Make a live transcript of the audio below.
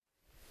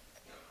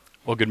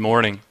Well, good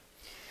morning.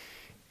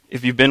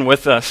 If you've been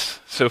with us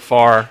so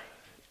far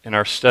in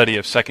our study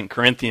of 2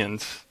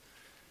 Corinthians,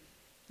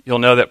 you'll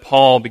know that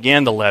Paul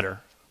began the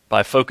letter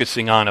by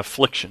focusing on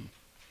affliction.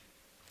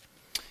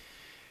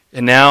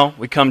 And now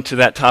we come to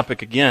that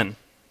topic again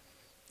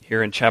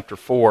here in chapter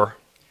 4.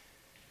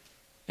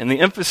 And the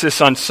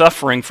emphasis on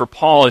suffering for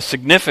Paul is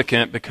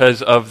significant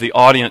because of the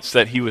audience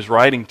that he was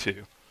writing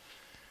to.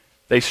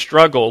 They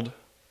struggled,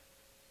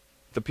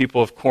 the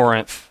people of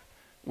Corinth,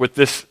 with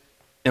this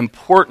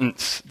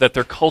importance that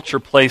their culture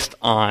placed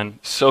on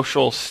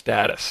social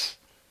status.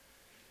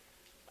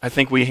 I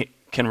think we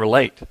can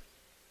relate.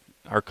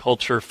 Our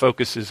culture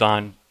focuses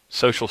on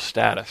social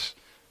status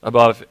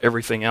above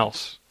everything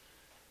else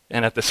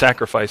and at the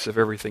sacrifice of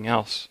everything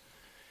else.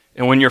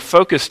 And when you're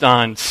focused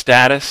on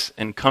status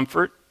and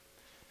comfort,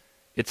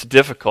 it's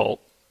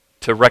difficult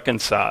to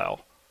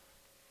reconcile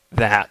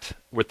that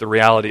with the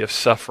reality of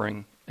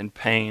suffering and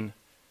pain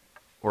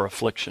or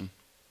affliction.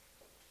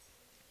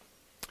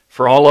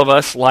 For all of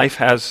us, life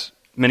has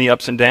many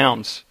ups and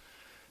downs.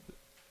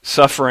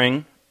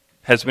 Suffering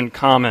has been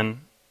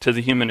common to the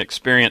human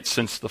experience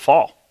since the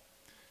fall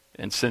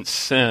and since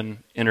sin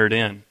entered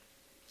in.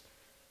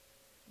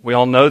 We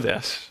all know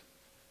this,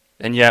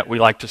 and yet we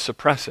like to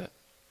suppress it.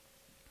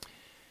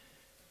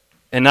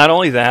 And not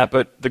only that,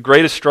 but the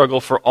greatest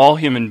struggle for all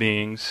human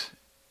beings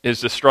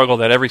is the struggle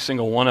that every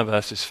single one of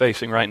us is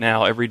facing right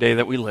now, every day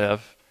that we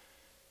live.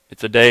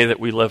 It's a day that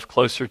we live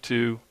closer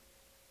to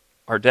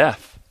our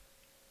death.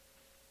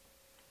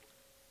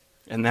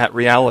 And that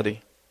reality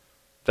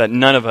that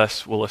none of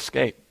us will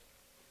escape.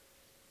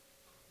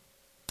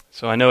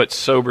 So I know it's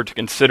sober to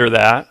consider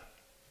that,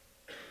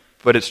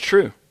 but it's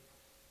true.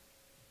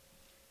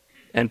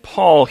 And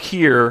Paul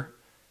here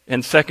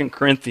in 2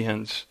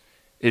 Corinthians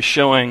is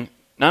showing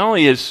not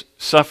only is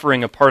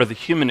suffering a part of the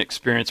human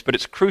experience, but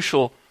it's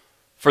crucial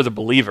for the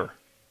believer.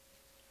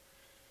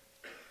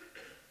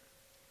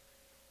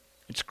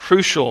 It's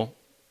crucial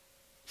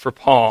for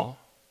Paul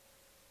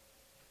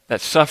that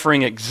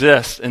suffering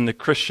exists in the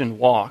Christian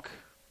walk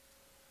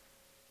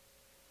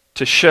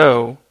to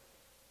show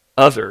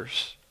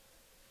others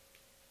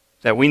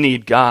that we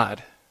need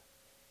God,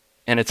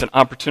 and it's an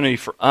opportunity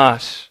for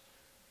us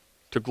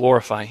to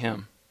glorify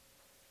Him.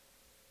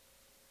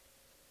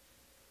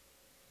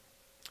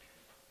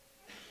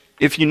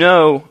 If you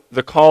know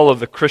the call of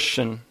the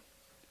Christian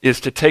is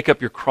to take up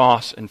your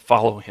cross and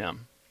follow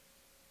Him,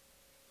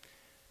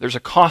 there's a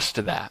cost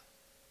to that.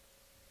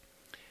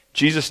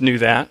 Jesus knew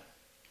that.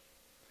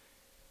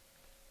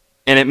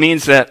 And it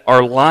means that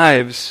our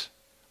lives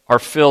are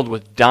filled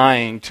with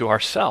dying to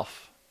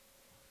ourself.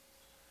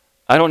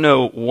 I don't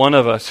know one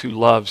of us who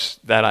loves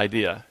that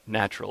idea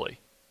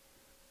naturally.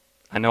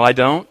 I know I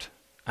don't.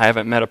 I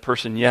haven't met a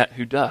person yet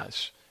who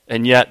does.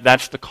 And yet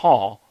that's the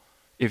call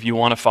if you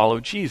want to follow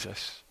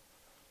Jesus.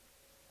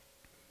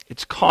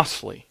 It's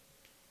costly.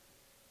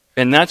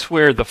 And that's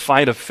where the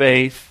fight of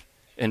faith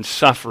and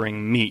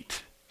suffering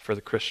meet for the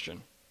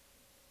Christian.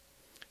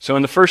 So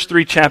in the first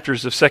 3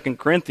 chapters of 2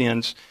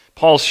 Corinthians,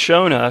 Paul's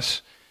shown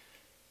us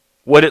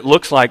what it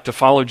looks like to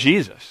follow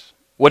Jesus,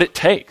 what it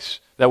takes,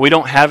 that we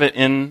don't have it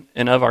in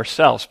and of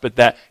ourselves, but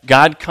that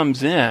God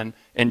comes in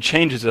and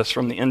changes us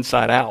from the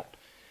inside out.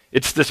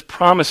 It's this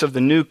promise of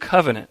the new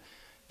covenant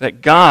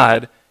that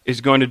God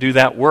is going to do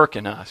that work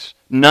in us.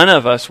 None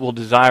of us will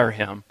desire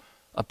Him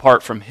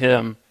apart from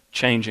Him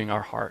changing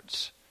our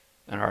hearts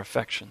and our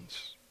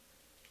affections.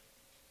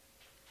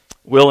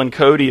 Will and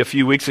Cody, a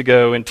few weeks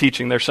ago in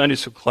teaching their Sunday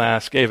school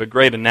class, gave a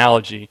great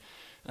analogy.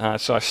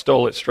 So I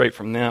stole it straight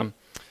from them.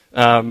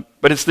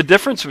 But it's the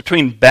difference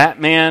between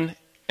Batman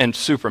and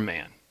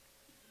Superman.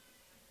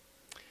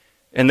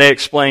 And they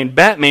explained,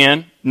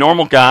 Batman,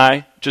 normal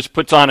guy, just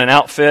puts on an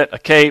outfit, a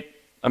cape,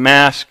 a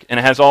mask, and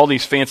it has all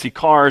these fancy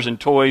cars and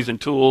toys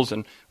and tools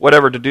and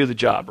whatever to do the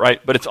job,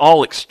 right? But it's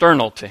all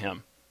external to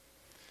him.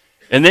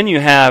 And then you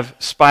have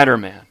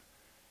Spider-Man.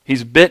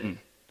 He's bitten.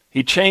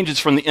 He changes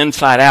from the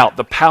inside out.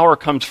 The power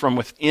comes from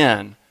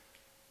within.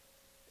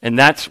 And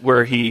that's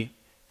where he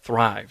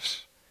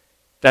thrives.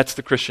 That's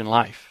the Christian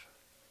life.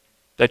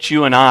 That's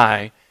you and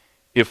I,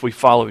 if we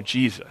follow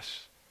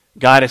Jesus.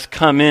 God has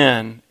come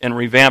in and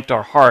revamped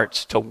our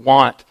hearts to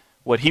want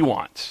what He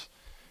wants,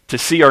 to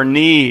see our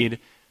need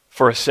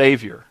for a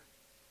Savior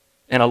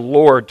and a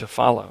Lord to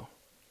follow.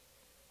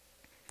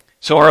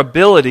 So our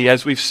ability,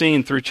 as we've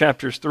seen through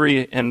chapters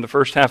 3 and the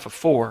first half of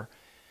 4,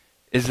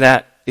 is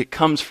that it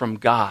comes from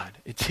God.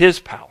 It's His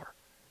power,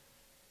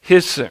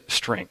 His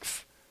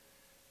strength.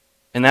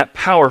 And that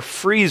power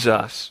frees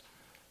us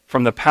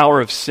from the power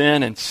of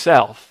sin and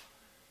self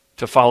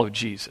to follow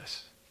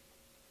Jesus.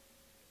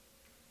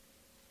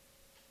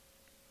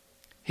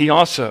 He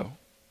also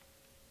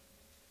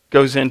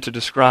goes in to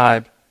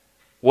describe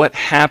what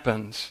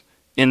happens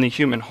in the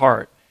human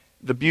heart.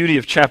 The beauty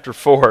of chapter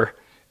 4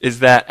 is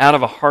that out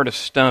of a heart of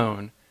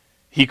stone,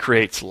 He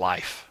creates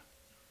life.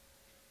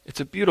 It's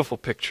a beautiful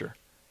picture.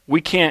 We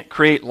can't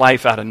create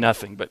life out of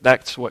nothing, but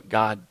that's what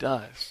God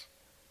does.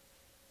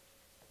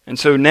 And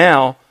so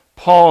now,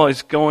 Paul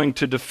is going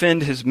to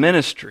defend his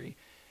ministry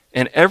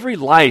And every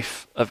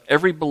life of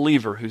every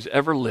believer who's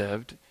ever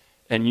lived,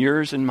 and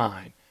yours and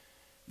mine,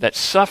 that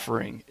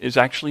suffering is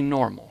actually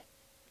normal.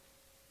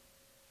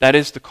 That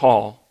is the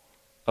call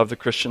of the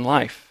Christian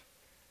life.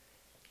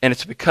 And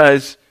it's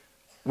because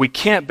we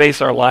can't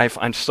base our life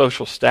on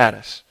social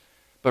status,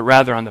 but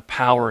rather on the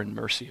power and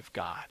mercy of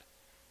God.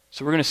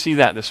 So we're going to see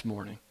that this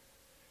morning.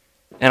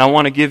 And I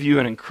want to give you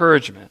an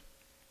encouragement,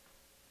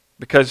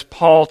 because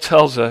Paul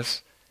tells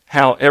us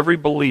how every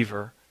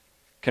believer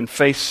can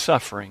face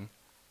suffering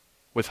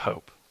with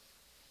hope.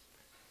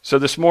 So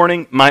this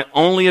morning, my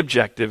only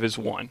objective is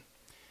one.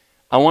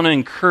 I want to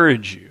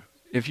encourage you,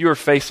 if you are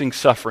facing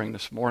suffering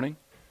this morning,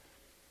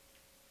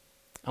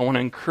 I want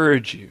to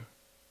encourage you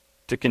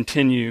to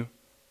continue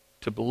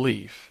to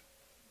believe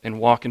and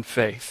walk in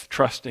faith,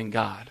 trusting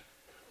God.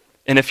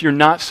 And if you're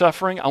not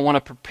suffering, I want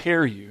to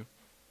prepare you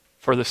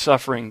for the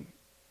suffering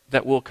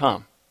that will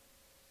come.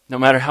 No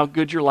matter how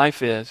good your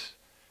life is,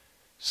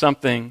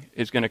 something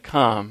is going to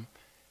come,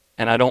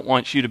 and I don't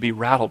want you to be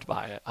rattled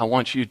by it. I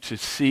want you to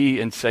see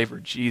and savor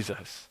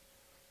Jesus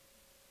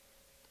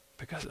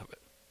because of it.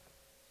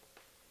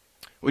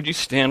 Would you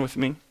stand with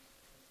me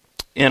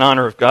in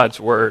honor of God's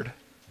word?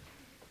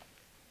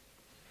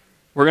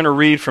 We're going to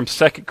read from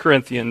 2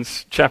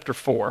 Corinthians chapter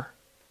 4,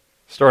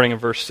 starting in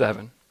verse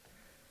 7.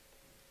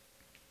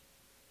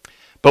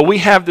 But we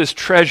have this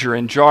treasure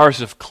in jars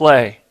of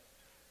clay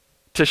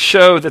to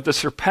show that the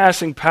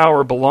surpassing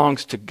power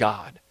belongs to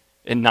God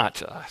and not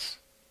to us.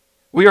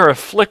 We are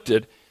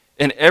afflicted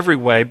in every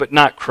way, but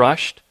not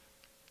crushed,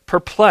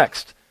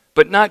 perplexed,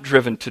 but not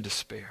driven to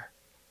despair,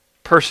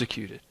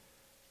 persecuted,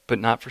 but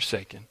not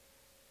forsaken,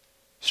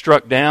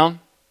 struck down,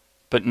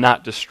 but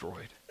not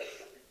destroyed,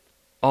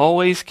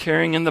 always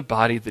carrying in the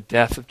body the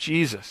death of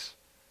Jesus,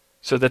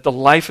 so that the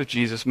life of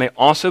Jesus may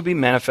also be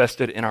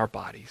manifested in our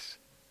bodies.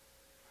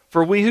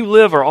 For we who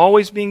live are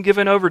always being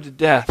given over to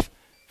death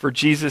for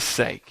Jesus'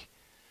 sake,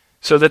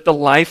 so that the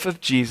life of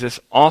Jesus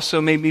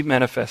also may be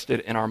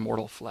manifested in our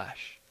mortal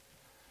flesh.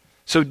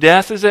 So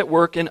death is at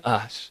work in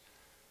us,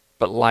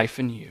 but life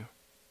in you.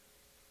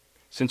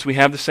 Since we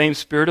have the same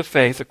spirit of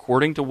faith,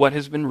 according to what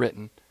has been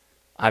written,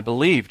 I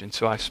believed, and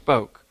so I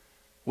spoke.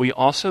 We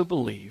also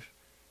believe,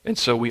 and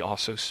so we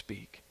also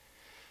speak,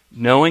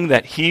 knowing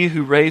that he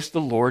who raised the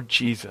Lord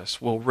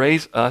Jesus will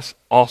raise us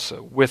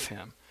also with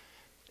him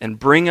and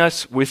bring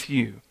us with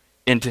you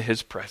into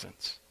his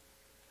presence.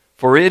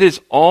 For it is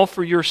all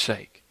for your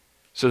sake,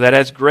 so that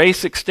as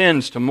grace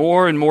extends to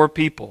more and more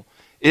people,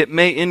 it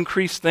may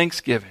increase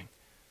thanksgiving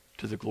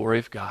to the glory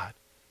of God.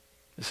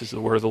 This is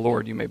the word of the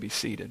Lord. You may be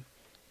seated.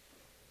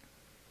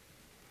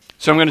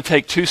 So I'm going to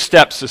take 2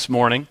 steps this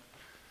morning.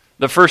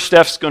 The first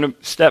step's going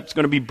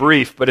to be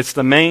brief, but it's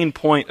the main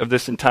point of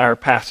this entire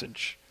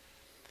passage.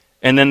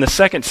 And then the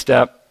second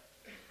step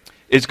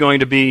is going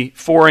to be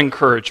 4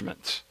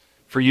 encouragements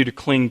for you to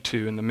cling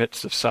to in the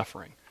midst of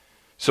suffering.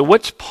 So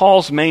what's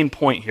Paul's main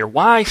point here?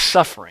 Why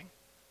suffering?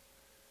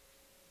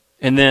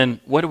 And then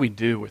what do we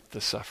do with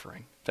the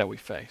suffering that we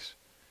face?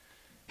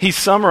 He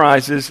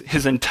summarizes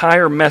his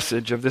entire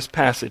message of this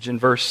passage in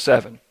verse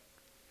 7.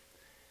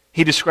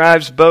 He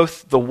describes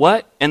both the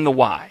what and the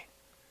why.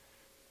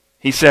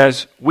 He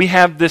says, we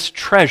have this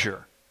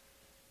treasure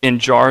in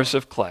jars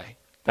of clay.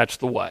 That's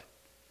the what.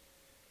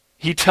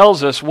 He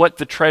tells us what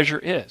the treasure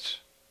is.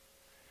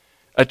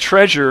 A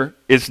treasure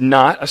is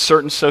not a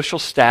certain social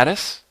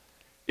status.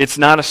 It's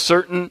not a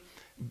certain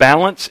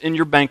balance in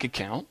your bank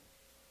account.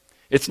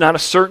 It's not a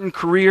certain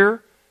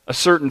career, a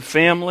certain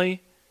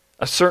family,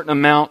 a certain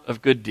amount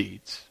of good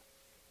deeds.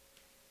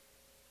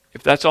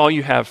 If that's all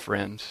you have,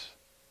 friends,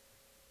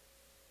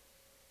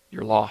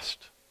 you're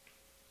lost.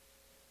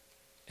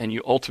 And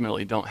you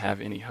ultimately don't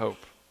have any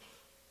hope.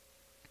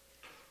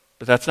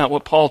 But that's not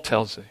what Paul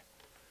tells you.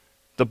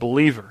 The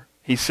believer,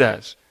 he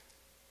says,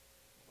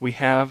 we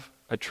have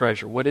a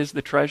treasure. What is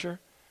the treasure?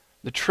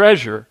 The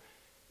treasure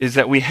is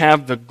that we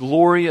have the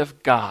glory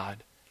of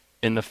God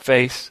in the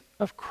face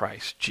of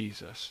Christ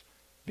Jesus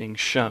being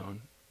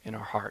shown in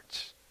our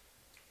hearts.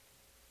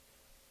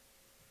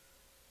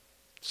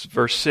 It's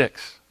verse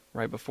 6,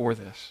 right before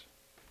this.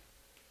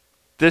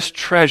 This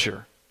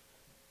treasure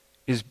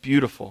is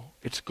beautiful,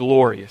 it's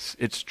glorious,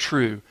 it's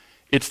true.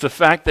 It's the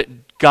fact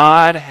that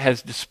God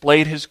has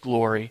displayed his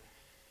glory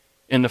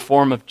in the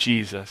form of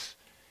Jesus,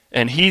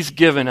 and he's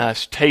given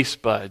us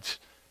taste buds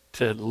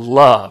to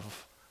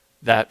love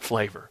that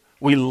flavor.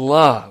 We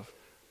love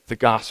the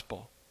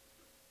gospel.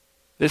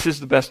 This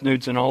is the best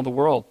news in all the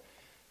world.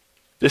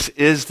 This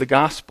is the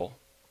gospel.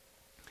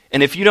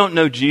 And if you don't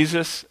know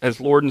Jesus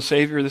as Lord and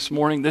Savior this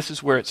morning, this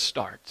is where it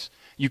starts.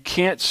 You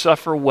can't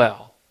suffer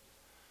well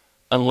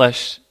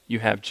unless you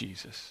have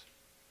Jesus.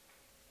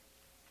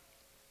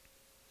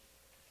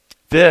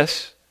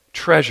 This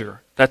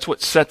treasure, that's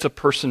what sets a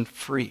person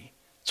free.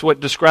 It's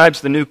what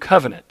describes the new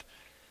covenant,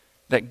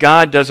 that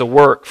God does a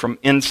work from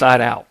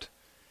inside out.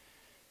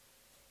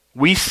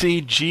 We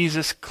see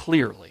Jesus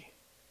clearly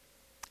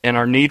and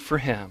our need for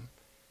him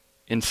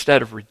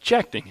instead of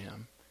rejecting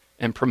him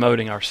and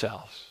promoting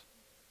ourselves.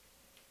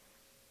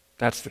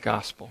 That's the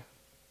gospel.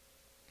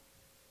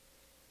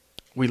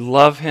 We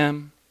love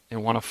him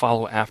and want to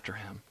follow after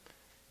him.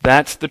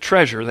 That's the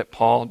treasure that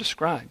Paul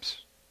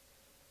describes.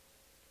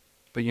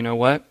 But you know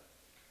what?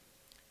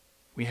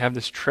 We have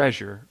this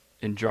treasure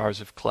in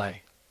jars of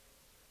clay.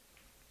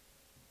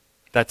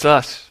 That's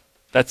us.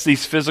 That's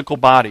these physical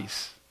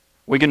bodies.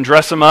 We can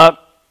dress them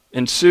up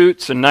in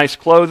suits and nice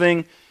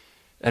clothing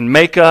and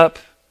makeup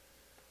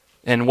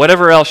and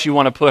whatever else you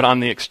want to put on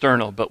the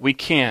external, but we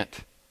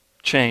can't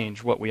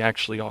change what we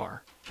actually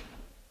are.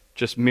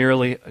 Just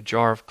merely a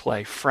jar of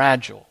clay,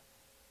 fragile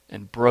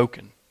and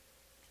broken,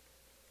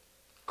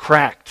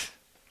 cracked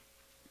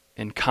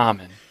and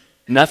common.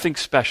 Nothing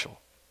special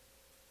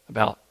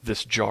about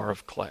this jar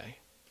of clay.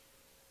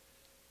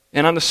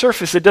 And on the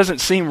surface, it doesn't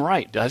seem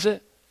right, does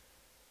it?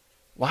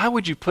 Why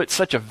would you put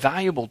such a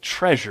valuable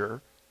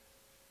treasure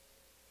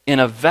in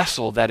a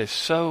vessel that is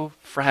so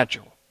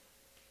fragile?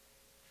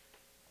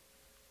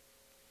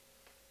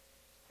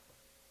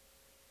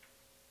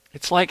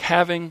 It's like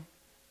having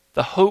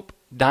the Hope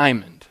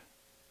diamond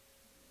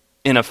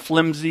in a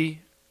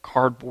flimsy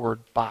cardboard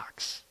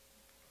box.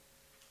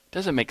 It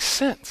doesn't make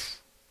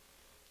sense.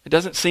 It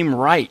doesn't seem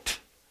right.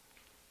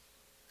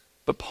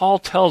 But Paul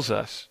tells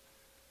us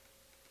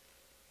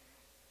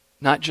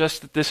not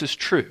just that this is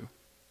true,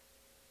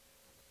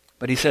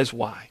 but he says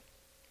why.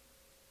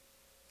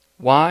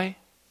 Why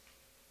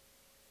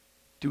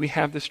do we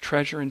have this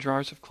treasure in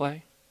jars of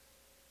clay?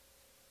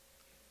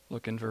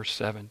 Look in verse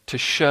 7. To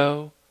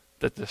show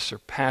that the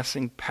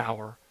surpassing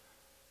power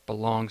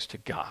belongs to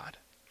God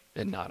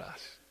and not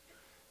us.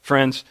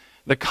 Friends,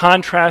 the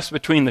contrast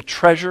between the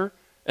treasure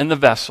and the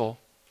vessel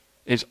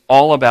is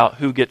all about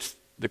who gets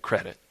the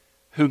credit,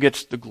 who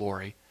gets the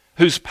glory,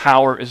 whose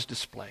power is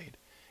displayed.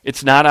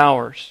 It's not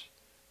ours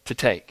to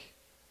take.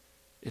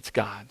 It's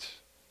God's.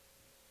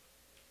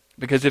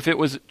 Because if it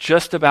was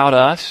just about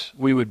us,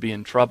 we would be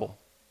in trouble.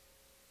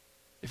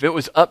 If it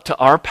was up to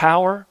our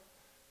power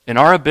and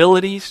our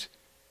abilities,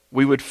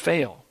 we would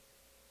fail.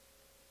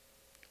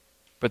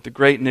 But the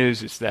great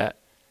news is that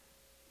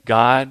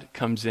God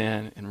comes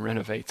in and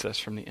renovates us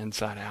from the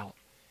inside out.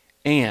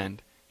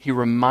 And he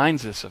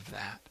reminds us of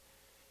that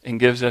and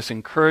gives us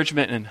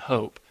encouragement and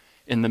hope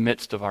in the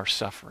midst of our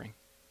suffering.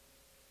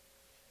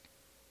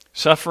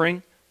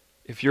 Suffering,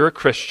 if you're a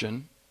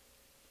Christian,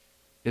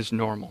 is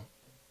normal.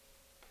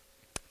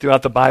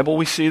 Throughout the Bible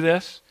we see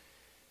this.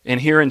 And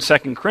here in 2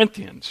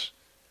 Corinthians,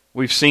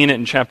 we've seen it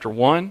in chapter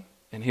 1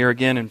 and here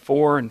again in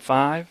 4 and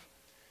 5.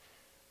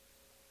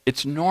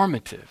 It's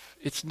normative.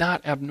 It's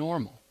not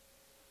abnormal.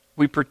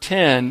 We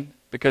pretend,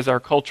 because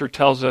our culture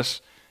tells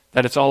us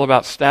that it's all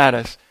about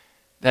status,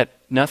 that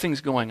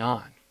nothing's going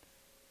on.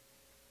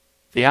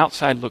 The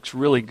outside looks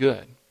really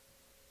good.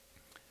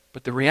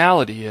 But the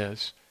reality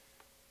is,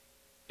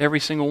 every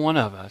single one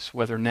of us,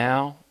 whether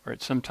now or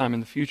at some time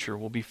in the future,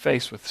 will be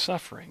faced with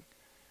suffering.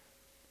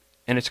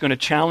 And it's going to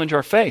challenge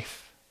our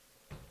faith.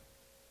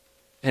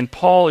 And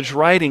Paul is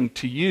writing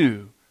to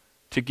you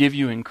to give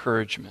you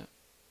encouragement.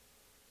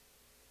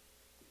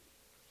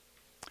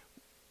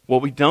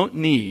 What we don't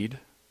need,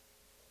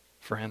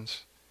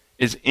 friends,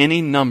 is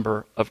any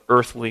number of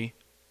earthly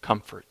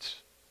comforts.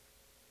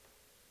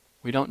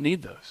 We don't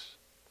need those.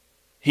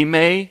 He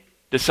may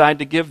decide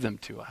to give them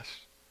to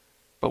us,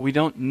 but we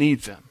don't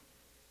need them.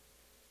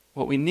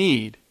 What we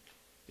need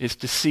is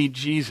to see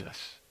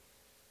Jesus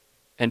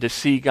and to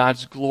see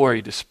God's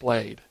glory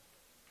displayed,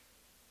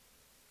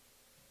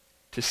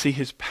 to see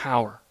his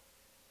power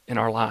in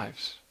our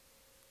lives.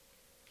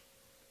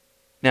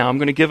 Now, I'm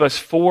going to give us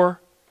 4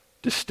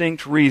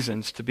 distinct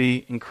reasons to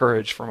be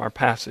encouraged from our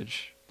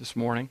passage this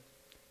morning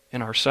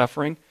in our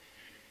suffering.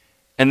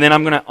 And then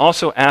I'm going to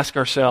also ask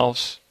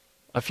ourselves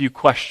a few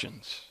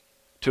questions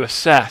to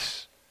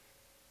assess,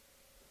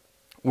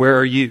 where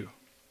are you?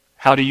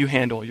 How do you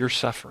handle your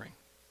suffering?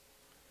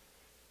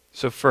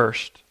 So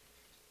first,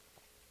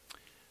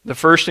 the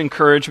first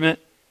encouragement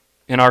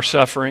in our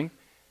suffering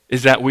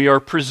is that we are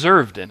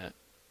preserved in it.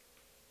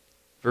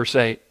 Verse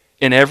 8,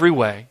 in every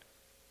way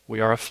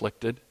we are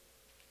afflicted,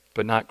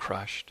 but not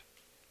crushed.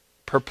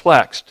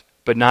 Perplexed,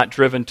 but not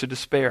driven to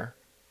despair.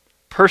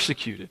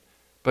 Persecuted,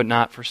 but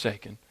not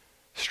forsaken.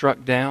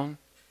 Struck down,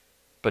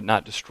 but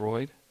not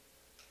destroyed.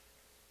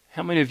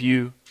 How many of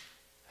you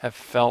have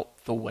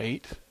felt the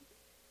weight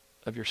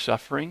of your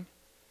suffering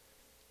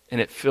and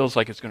it feels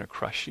like it's going to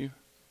crush you?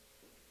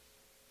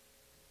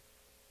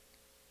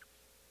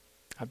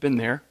 I've been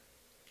there.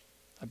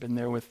 I've been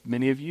there with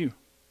many of you.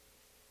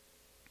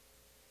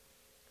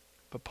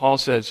 But Paul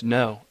says,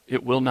 no,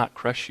 it will not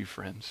crush you,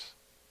 friends.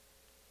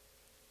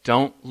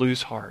 Don't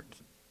lose heart.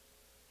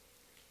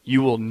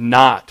 You will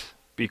not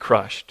be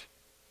crushed,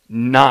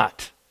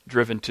 not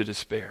driven to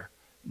despair,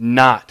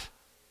 not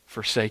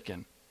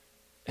forsaken,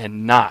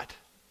 and not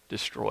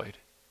destroyed.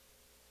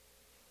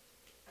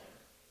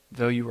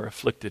 Though you are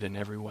afflicted in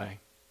every way,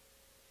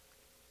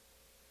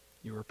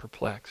 you are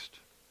perplexed,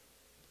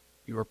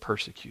 you are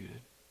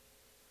persecuted,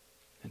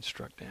 and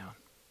struck down.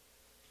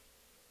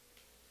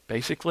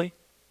 Basically,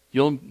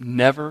 you'll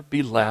never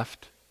be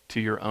left to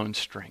your own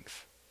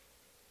strength.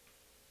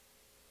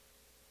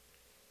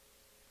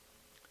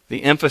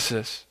 The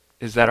emphasis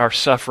is that our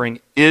suffering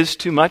is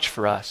too much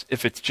for us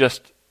if it's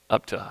just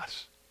up to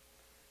us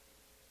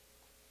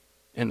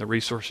and the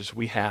resources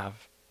we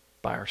have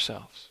by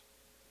ourselves.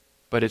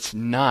 But it's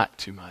not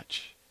too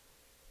much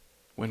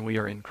when we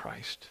are in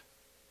Christ.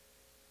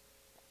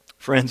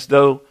 Friends,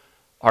 though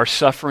our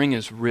suffering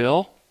is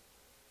real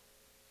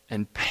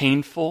and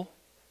painful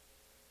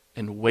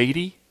and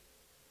weighty,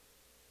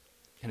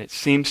 and it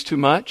seems too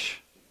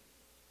much,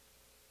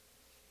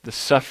 the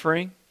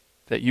suffering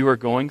that you are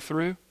going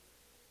through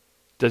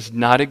does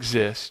not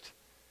exist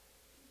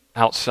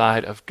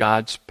outside of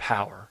God's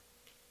power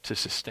to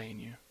sustain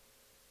you.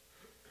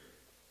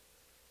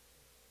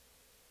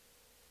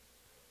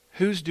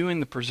 Who's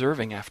doing the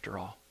preserving after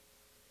all?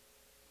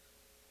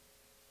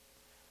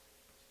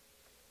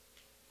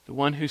 The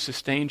one who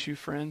sustains you,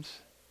 friends,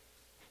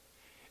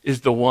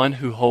 is the one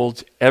who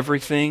holds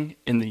everything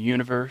in the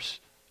universe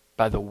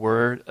by the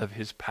word of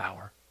his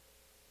power.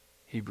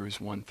 Hebrews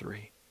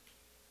 1:3.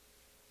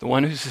 The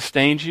one who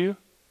sustains you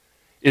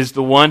is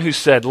the one who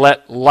said,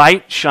 "Let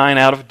light shine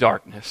out of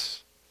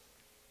darkness,"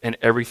 and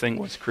everything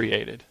was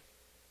created.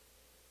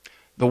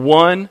 The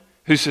one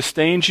who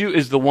sustains you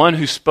is the one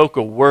who spoke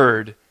a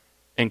word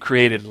and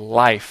created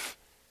life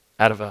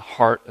out of a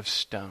heart of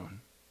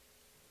stone.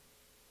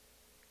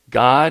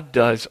 God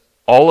does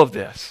all of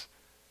this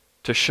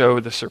to show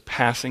the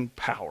surpassing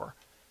power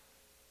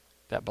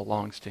that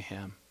belongs to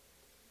him.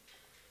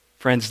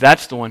 Friends,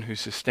 that's the one who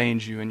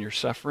sustains you in your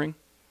suffering.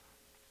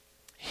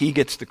 He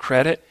gets the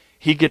credit.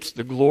 He gets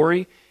the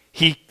glory.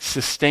 He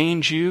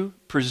sustains you,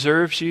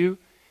 preserves you,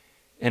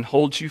 and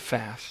holds you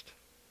fast.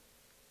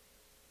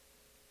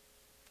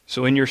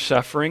 So in your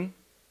suffering,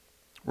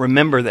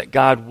 remember that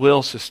God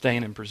will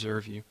sustain and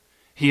preserve you.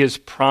 He has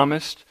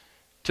promised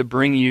to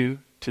bring you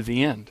to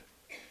the end.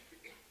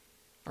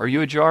 Are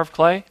you a jar of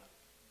clay?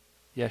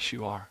 Yes,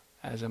 you are,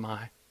 as am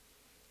I.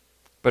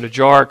 But a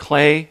jar of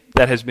clay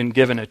that has been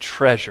given a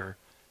treasure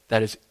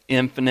that is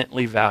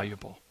infinitely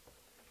valuable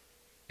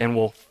and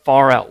will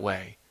far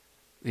outweigh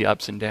the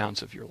ups and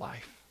downs of your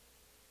life,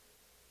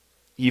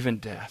 even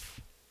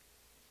death.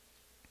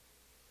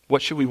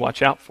 What should we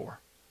watch out for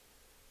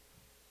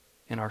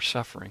in our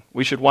suffering?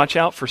 We should watch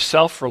out for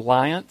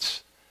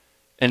self-reliance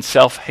and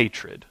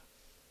self-hatred.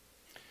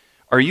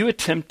 Are you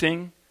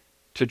attempting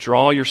to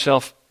draw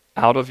yourself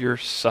out of your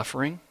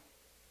suffering?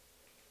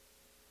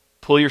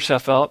 Pull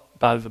yourself up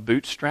by the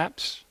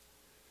bootstraps?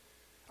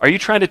 Are you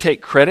trying to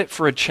take credit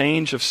for a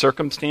change of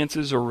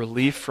circumstances or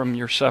relief from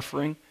your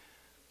suffering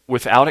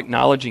without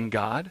acknowledging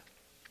God?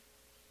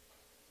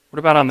 What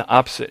about on the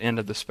opposite end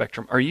of the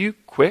spectrum? Are you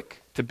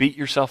quick to beat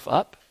yourself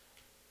up?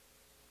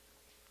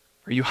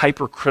 Are you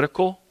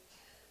hypercritical?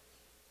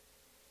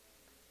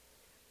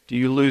 Do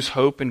you lose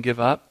hope and give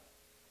up?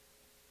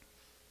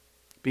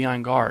 Be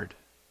on guard.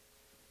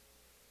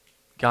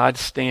 God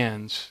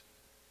stands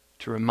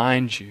to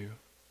remind you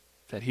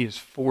that he is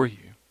for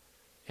you,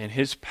 and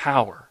his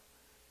power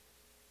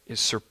is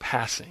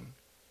surpassing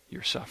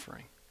your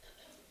suffering.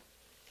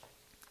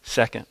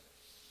 Second,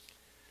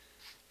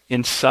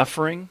 in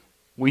suffering,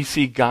 we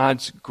see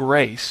God's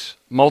grace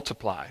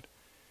multiplied.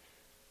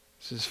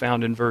 This is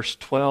found in verse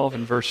 12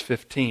 and verse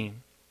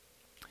 15.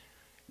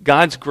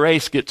 God's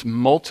grace gets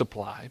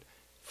multiplied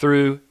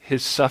through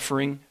his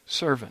suffering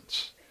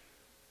servants.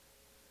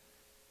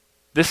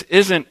 This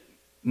isn't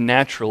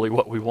naturally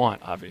what we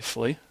want,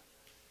 obviously.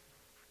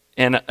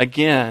 And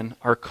again,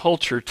 our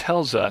culture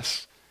tells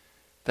us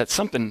that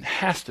something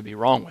has to be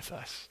wrong with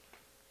us.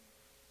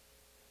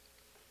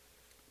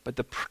 But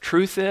the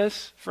truth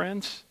is,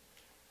 friends,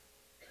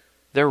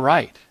 they're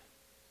right.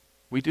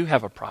 We do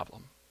have a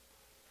problem.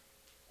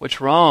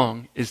 What's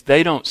wrong is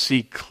they don't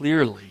see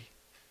clearly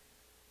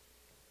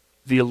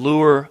the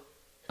allure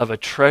of a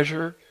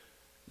treasure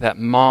that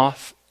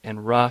moth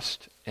and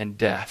rust and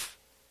death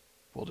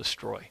will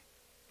destroy.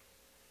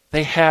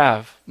 They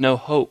have no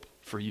hope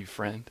for you,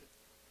 friend.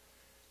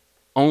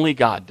 Only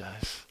God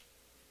does.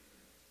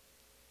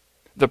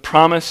 The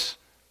promise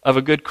of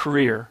a good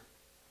career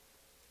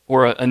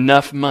or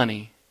enough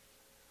money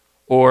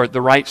or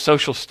the right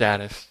social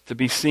status to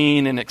be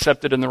seen and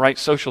accepted in the right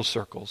social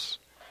circles,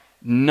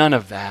 none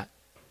of that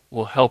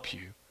will help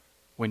you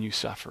when you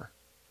suffer.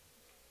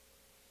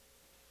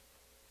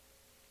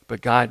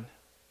 But God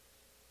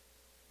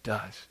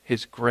does.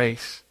 His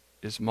grace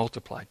is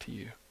multiplied to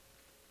you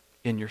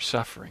in your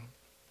suffering.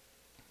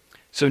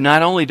 So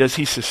not only does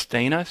he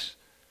sustain us,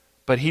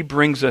 but he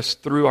brings us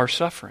through our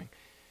suffering,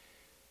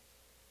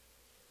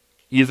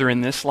 either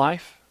in this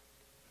life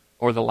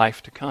or the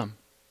life to come.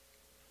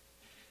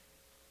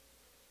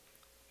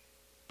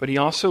 But he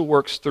also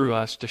works through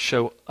us to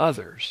show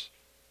others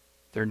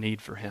their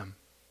need for him.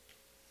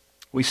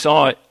 We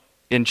saw it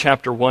in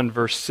chapter 1,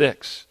 verse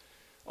 6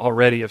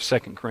 already of 2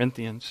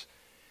 Corinthians.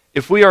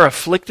 If we are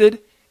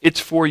afflicted, it's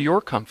for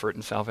your comfort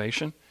and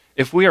salvation.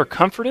 If we are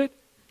comforted,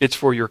 it's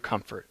for your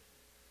comfort,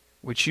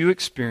 which you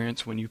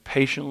experience when you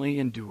patiently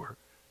endure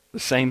the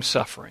same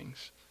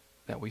sufferings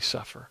that we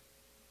suffer.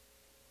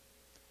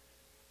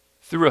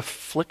 Through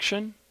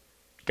affliction,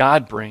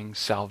 God brings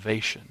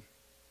salvation.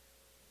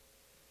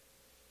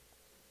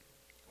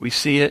 We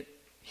see it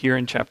here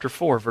in chapter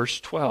 4, verse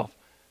 12.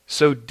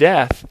 So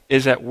death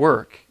is at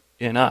work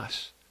in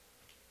us,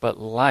 but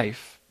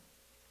life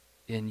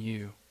in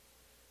you.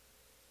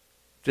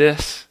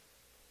 This,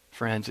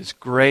 friends, is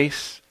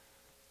grace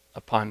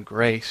upon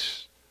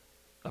grace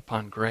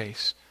upon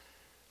grace.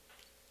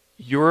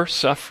 Your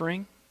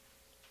suffering,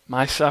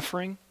 my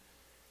suffering,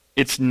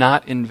 it's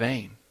not in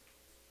vain.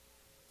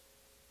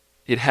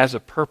 It has a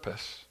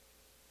purpose.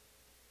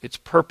 Its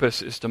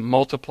purpose is to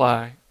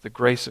multiply the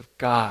grace of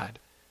God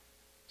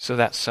so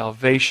that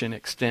salvation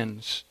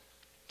extends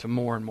to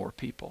more and more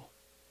people.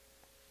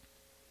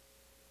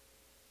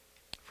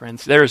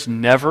 Friends, there is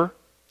never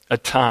a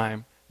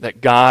time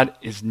that God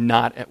is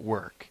not at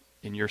work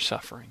in your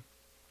suffering.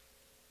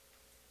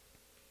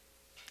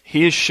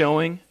 He is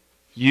showing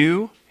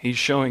you, He's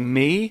showing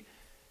me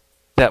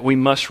that we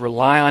must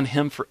rely on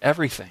Him for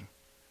everything.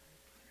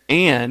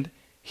 And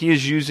He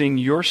is using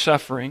your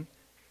suffering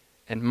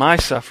and my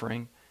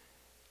suffering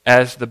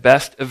as the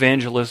best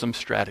evangelism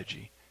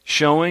strategy,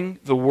 showing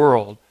the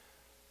world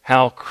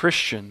how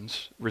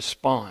Christians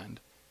respond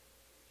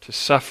to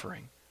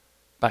suffering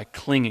by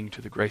clinging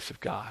to the grace of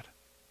God.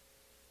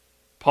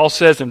 Paul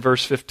says in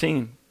verse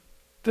 15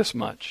 this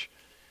much.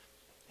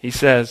 He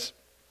says,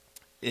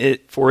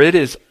 "For it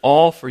is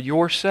all for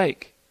your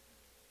sake,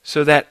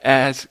 so that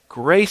as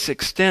grace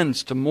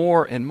extends to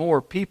more and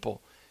more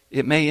people,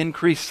 it may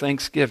increase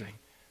thanksgiving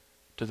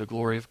to the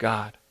glory of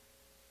God."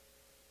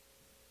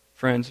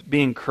 Friends,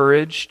 be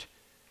encouraged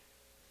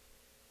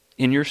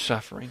in your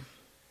suffering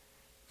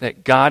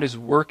that God is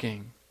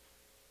working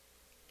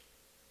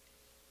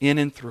in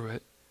and through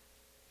it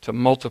to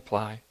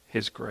multiply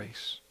His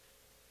grace.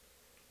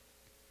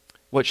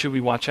 What should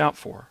we watch out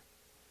for?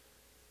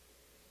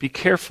 Be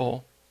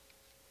careful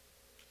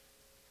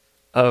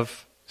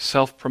of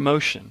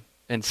self-promotion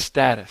and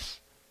status,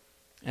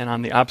 and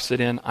on the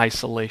opposite end,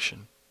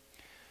 isolation.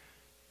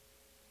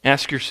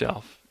 Ask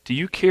yourself, do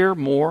you care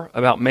more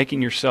about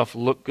making yourself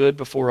look good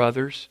before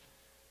others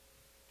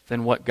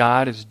than what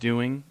God is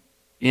doing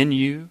in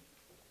you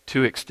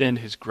to extend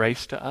His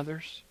grace to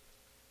others?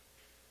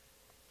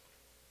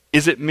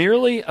 Is it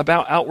merely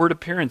about outward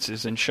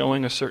appearances and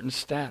showing a certain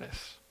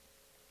status?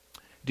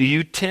 Do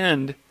you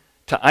tend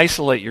to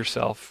isolate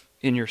yourself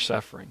in your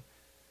suffering,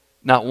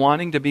 not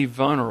wanting to be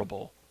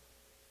vulnerable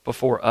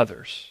before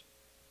others?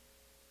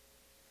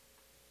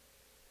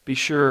 Be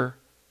sure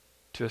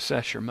to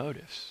assess your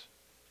motives.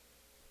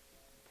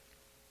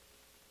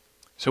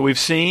 So we've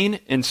seen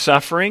in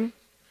suffering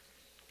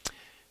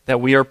that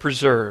we are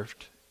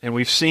preserved. And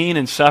we've seen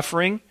in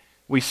suffering,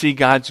 we see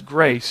God's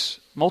grace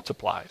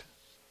multiplied.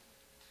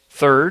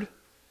 Third,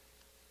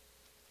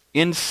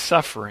 in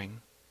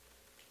suffering,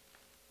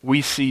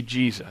 we see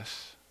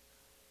Jesus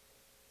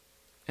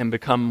and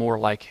become more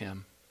like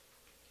Him.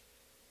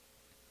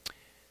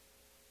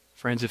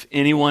 Friends, if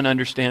anyone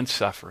understands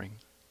suffering,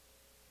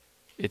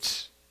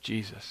 it's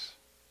Jesus.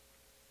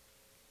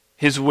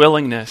 His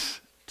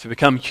willingness to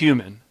become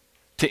human,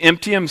 to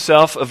empty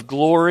Himself of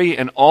glory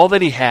and all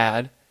that He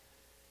had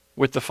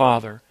with the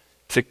Father,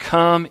 to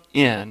come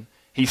in.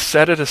 He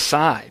set it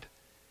aside,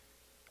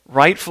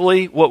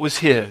 rightfully what was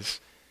His,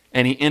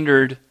 and He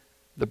entered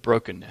the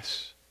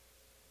brokenness.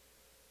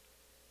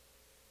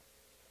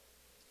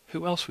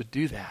 Who else would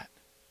do that?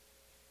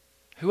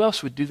 Who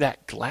else would do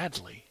that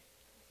gladly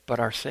but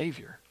our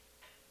Savior?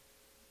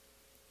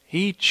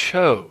 He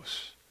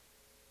chose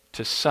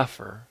to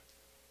suffer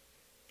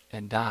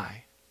and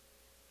die.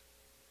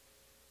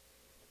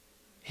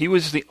 He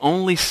was the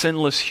only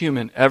sinless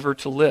human ever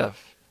to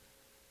live.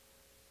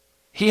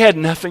 He had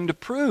nothing to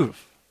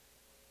prove.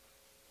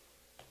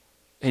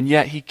 And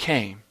yet He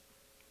came,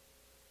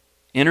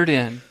 entered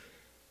in,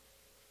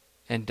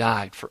 and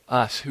died for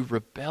us who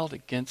rebelled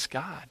against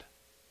God.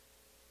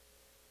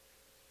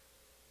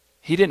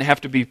 He didn't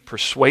have to be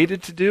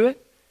persuaded to do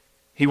it.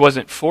 He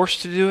wasn't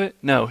forced to do it.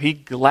 No, He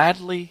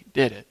gladly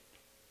did it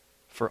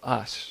for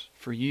us,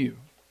 for you,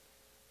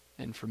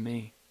 and for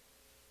me.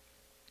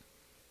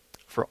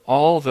 For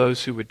all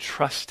those who would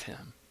trust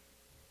Him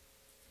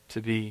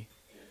to be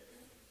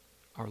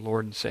our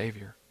Lord and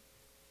Savior.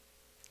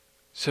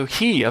 So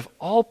He, of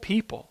all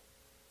people,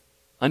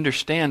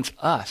 understands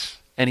us,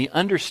 and He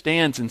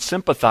understands and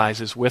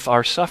sympathizes with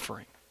our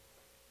suffering.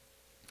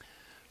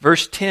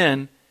 Verse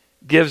 10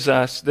 gives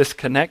us this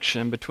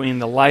connection between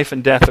the life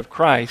and death of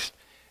Christ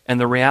and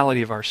the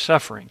reality of our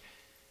suffering.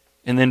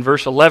 And then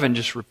verse 11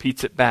 just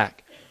repeats it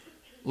back.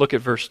 Look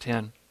at verse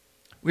 10.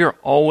 We are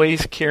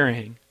always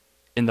carrying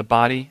in the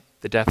body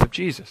the death of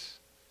Jesus,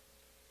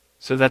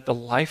 so that the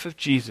life of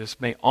Jesus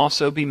may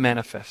also be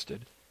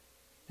manifested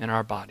in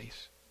our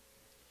bodies.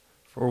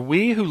 For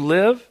we who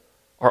live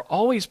are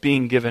always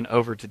being given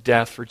over to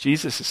death for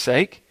Jesus'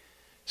 sake,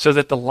 so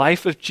that the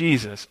life of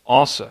Jesus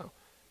also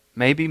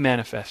may be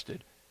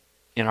manifested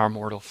in our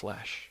mortal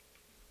flesh.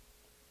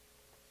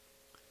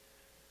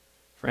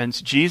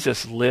 Friends,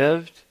 Jesus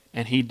lived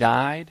and He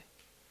died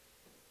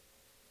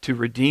to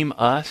redeem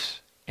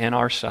us and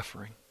our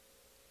suffering.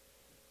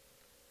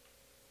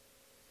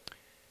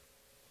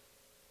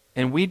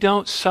 And we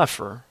don't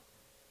suffer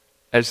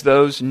as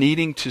those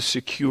needing to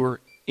secure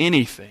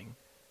anything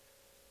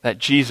that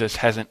Jesus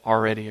hasn't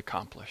already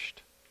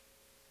accomplished.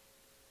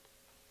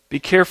 Be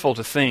careful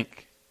to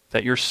think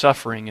that your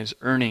suffering is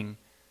earning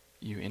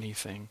you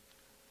anything.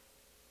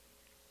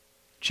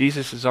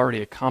 Jesus has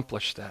already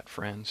accomplished that,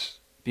 friends.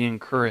 Be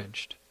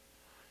encouraged.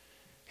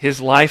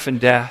 His life and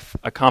death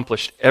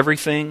accomplished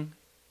everything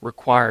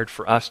required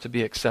for us to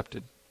be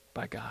accepted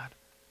by God.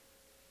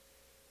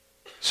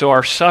 So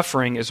our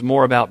suffering is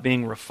more about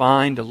being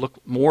refined to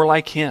look more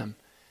like Him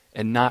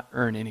and not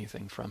earn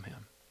anything from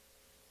Him.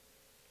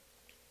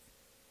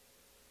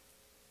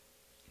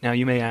 Now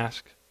you may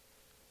ask,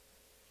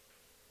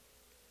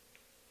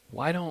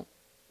 why don't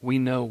we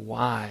know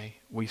why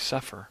we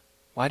suffer?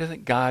 Why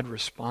doesn't God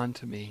respond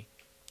to me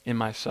in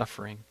my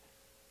suffering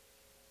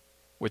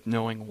with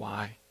knowing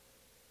why?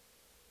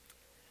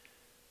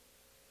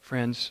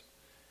 Friends,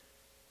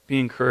 be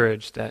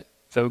encouraged that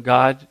though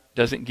God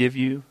doesn't give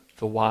you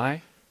the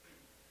why,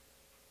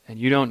 and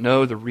you don't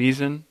know the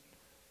reason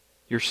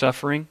your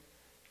suffering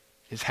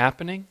is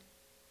happening,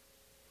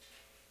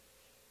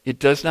 it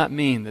does not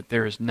mean that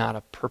there is not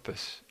a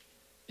purpose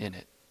in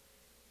it.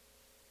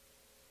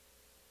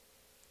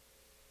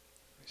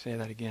 Say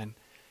that again.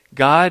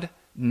 God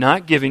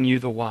not giving you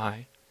the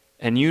why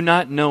and you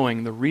not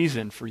knowing the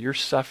reason for your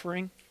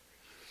suffering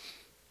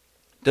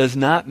does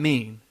not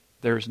mean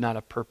there is not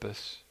a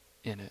purpose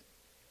in it.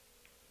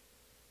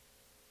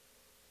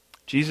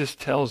 Jesus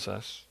tells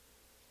us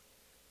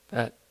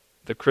that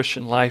the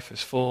Christian life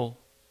is full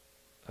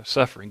of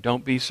suffering.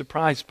 Don't be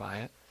surprised by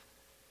it.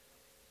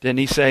 Didn't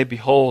He say,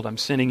 "Behold, I'm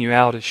sending you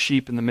out as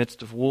sheep in the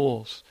midst of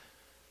wolves.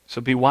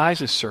 So be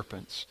wise as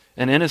serpents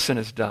and innocent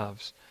as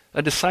doves.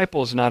 A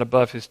disciple is not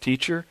above his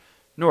teacher,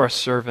 nor a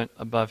servant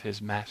above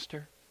his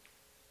master."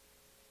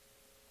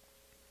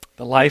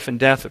 The life and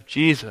death of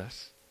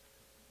Jesus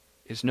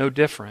is no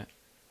different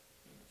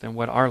than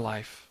what our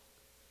life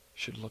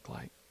should look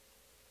like.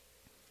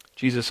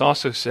 Jesus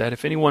also said,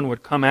 "If anyone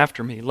would come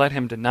after me, let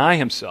him deny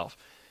himself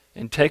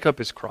and take up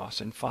his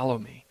cross and follow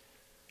me."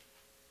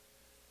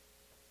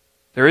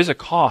 There is a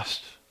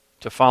cost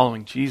to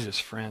following Jesus,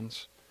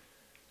 friends.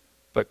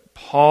 But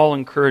Paul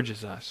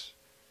encourages us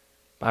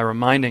by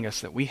reminding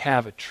us that we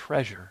have a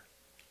treasure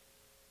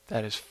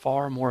that is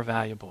far more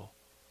valuable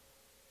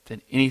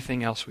than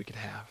anything else we could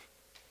have.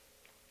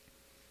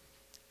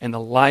 And the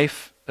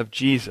life of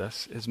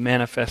Jesus is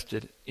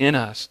manifested in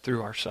us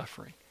through our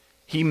suffering.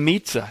 He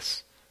meets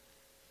us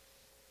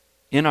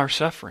in our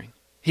suffering.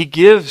 He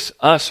gives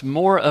us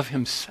more of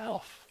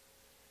Himself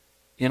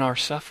in our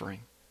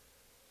suffering.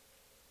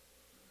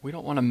 We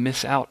don't want to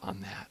miss out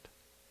on that.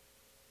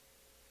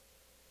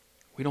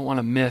 We don't want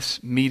to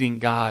miss meeting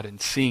God and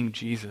seeing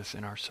Jesus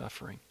in our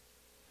suffering.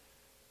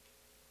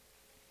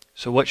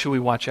 So what should we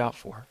watch out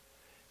for?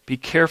 Be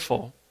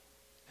careful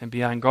and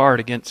be on guard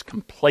against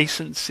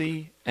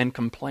complacency and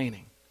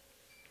complaining.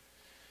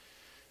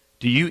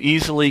 Do you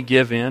easily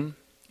give in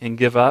and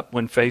give up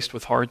when faced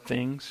with hard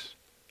things?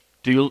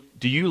 Do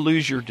you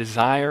lose your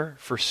desire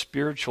for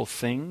spiritual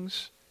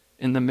things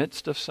in the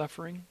midst of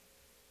suffering?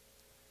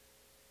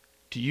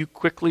 Do you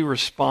quickly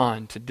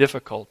respond to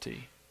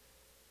difficulty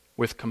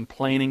with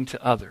complaining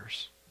to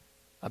others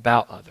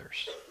about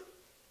others?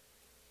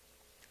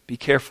 Be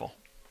careful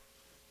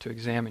to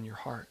examine your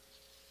heart.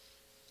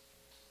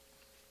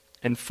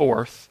 And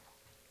fourth,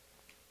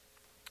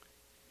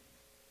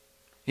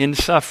 in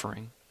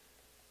suffering,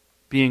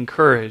 be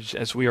encouraged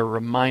as we are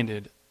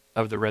reminded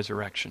of the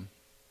resurrection.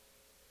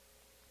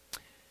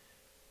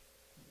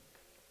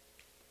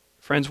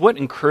 Friends, what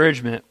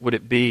encouragement would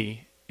it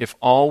be if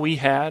all we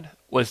had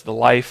was the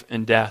life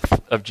and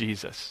death of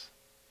Jesus?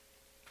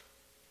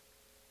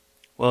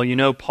 Well, you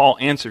know, Paul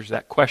answers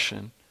that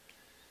question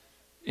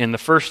in the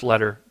first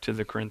letter to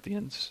the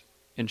Corinthians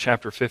in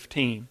chapter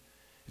 15.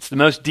 It's the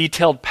most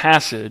detailed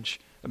passage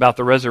about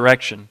the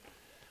resurrection,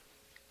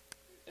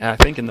 I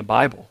think, in the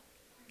Bible.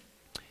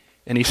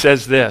 And he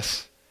says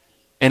this,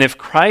 "And if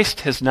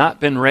Christ has not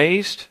been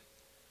raised,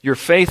 your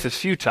faith is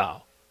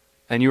futile,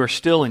 and you are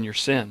still in your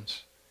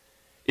sins.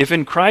 If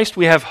in Christ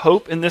we have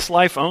hope in this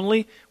life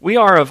only, we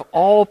are of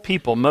all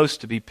people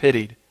most to be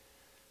pitied.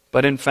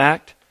 But in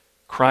fact,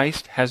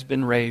 Christ has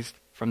been raised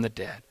from the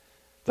dead,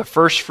 the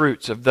first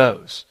fruits of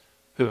those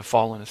who have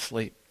fallen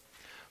asleep.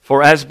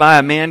 For as by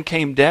a man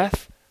came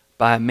death,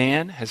 by a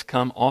man has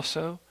come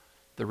also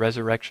the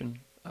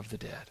resurrection of the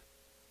dead."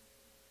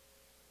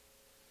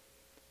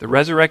 The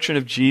resurrection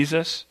of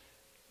Jesus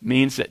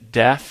means that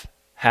death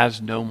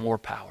has no more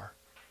power.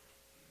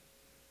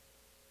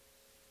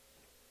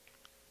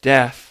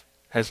 Death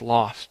has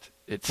lost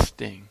its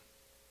sting.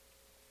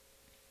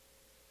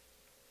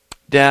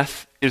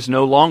 Death is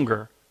no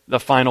longer the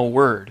final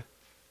word,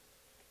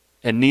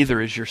 and neither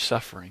is your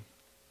suffering,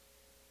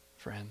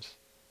 friends.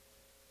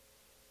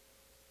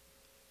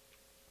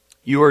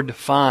 You are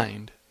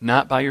defined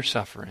not by your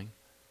suffering,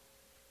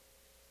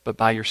 but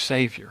by your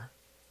Savior.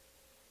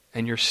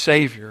 And your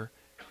Savior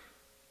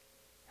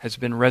has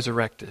been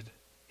resurrected.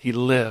 He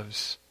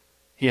lives.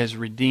 He has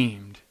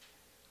redeemed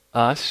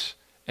us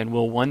and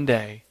will one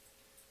day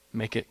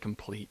make it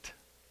complete.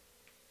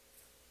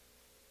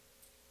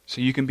 So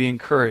you can be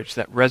encouraged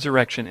that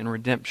resurrection and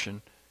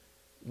redemption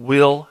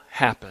will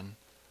happen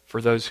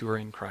for those who are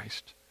in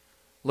Christ.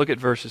 Look at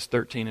verses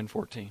 13 and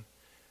 14.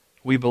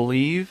 We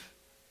believe,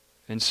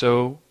 and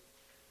so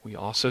we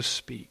also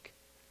speak,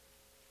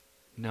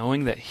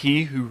 knowing that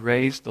he who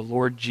raised the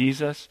Lord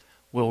Jesus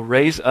will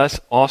raise us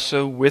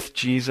also with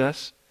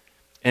Jesus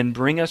and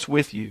bring us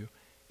with you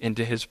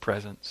into his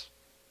presence.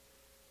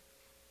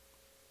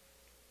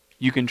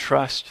 You can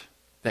trust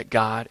that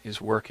God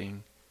is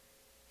working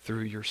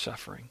through your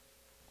suffering.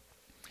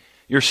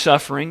 Your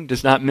suffering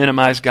does not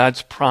minimize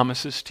God's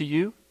promises to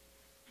you,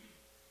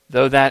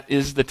 though that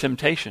is the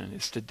temptation,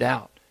 is to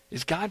doubt.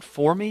 Is God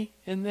for me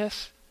in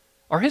this?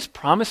 Are his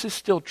promises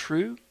still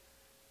true?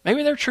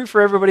 Maybe they're true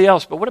for everybody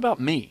else, but what about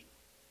me?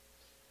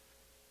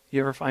 You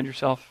ever find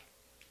yourself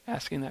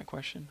asking that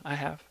question? I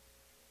have.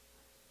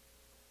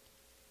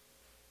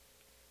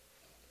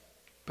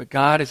 But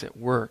God is at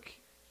work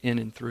in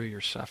and through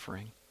your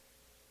suffering.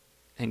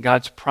 And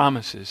God's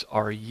promises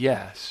are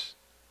yes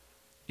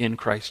in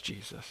Christ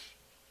Jesus.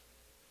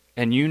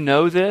 And you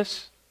know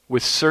this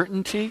with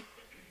certainty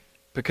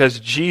because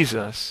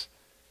Jesus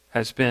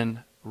has been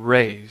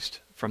raised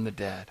from the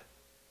dead.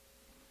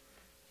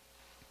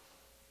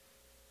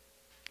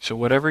 So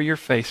whatever you're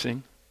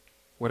facing,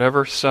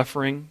 whatever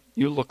suffering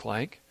you look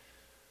like,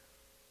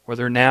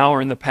 whether now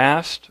or in the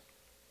past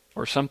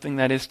or something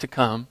that is to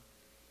come,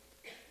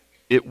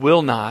 it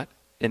will not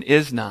and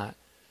is not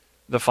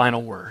the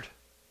final word.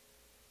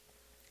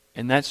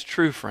 And that's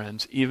true,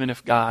 friends, even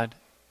if God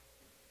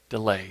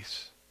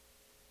delays.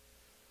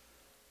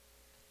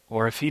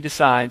 Or if he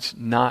decides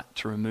not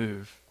to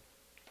remove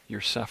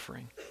your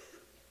suffering.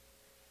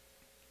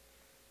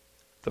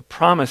 The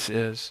promise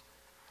is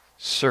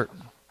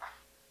certain.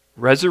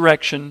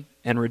 Resurrection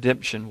and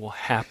redemption will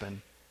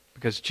happen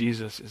because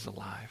Jesus is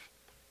alive.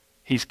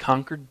 He's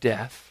conquered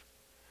death,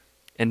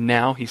 and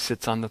now he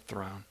sits on the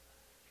throne,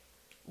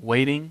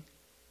 waiting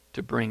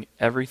to bring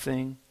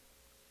everything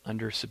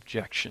under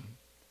subjection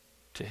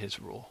to his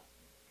rule.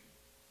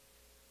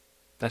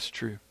 That's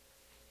true.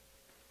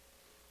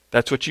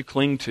 That's what you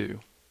cling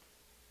to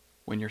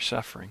when you're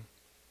suffering.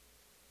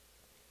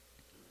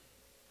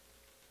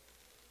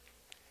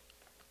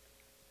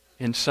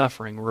 In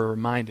suffering, we're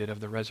reminded of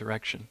the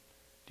resurrection.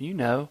 Do you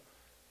know,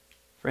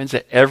 friends,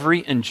 that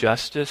every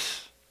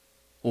injustice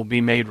will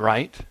be made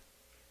right?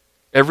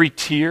 Every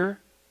tear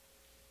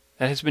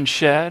that has been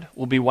shed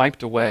will be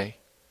wiped away.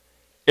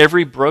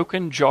 Every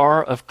broken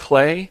jar of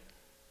clay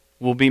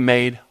will be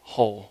made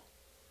whole.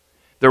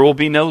 There will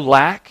be no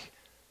lack.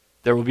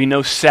 There will be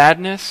no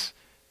sadness.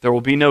 There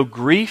will be no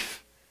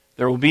grief.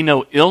 There will be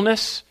no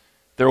illness.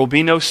 There will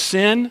be no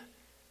sin.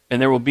 And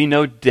there will be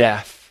no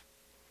death.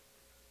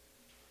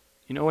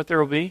 You know what there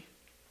will be?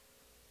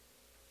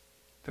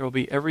 There will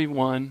be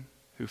everyone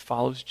who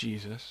follows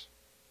Jesus,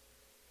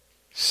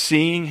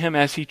 seeing him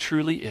as he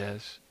truly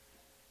is,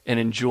 and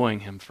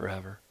enjoying him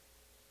forever.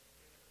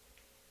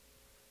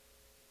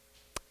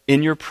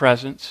 In your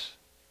presence,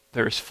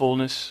 there is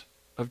fullness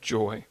of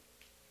joy.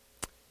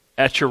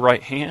 At your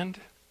right hand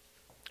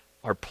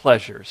are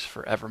pleasures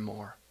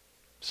forevermore.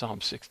 Psalm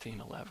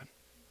 16:11.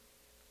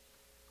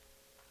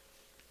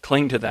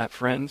 Cling to that,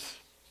 friends.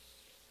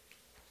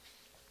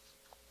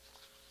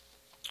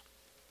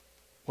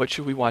 What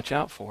should we watch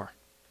out for?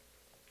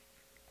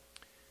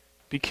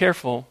 Be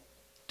careful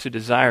to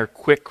desire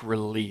quick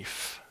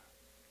relief.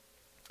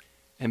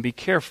 And be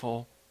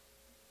careful,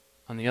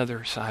 on the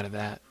other side of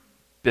that,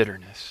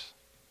 bitterness.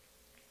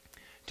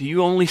 Do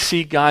you only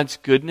see God's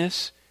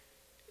goodness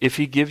if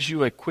he gives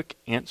you a quick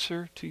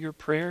answer to your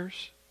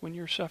prayers when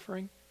you're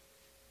suffering?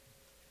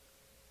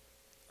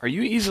 Are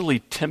you easily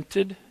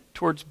tempted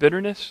towards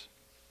bitterness?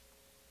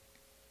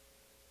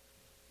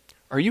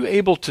 Are you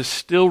able to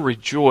still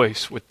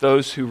rejoice with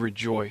those who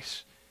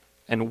rejoice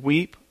and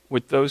weep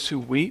with those who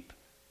weep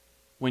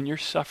when you're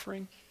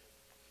suffering?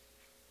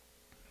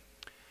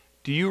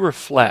 Do you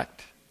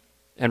reflect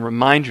and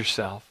remind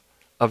yourself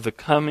of the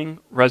coming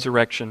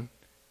resurrection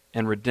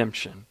and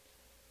redemption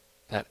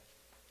that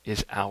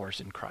is ours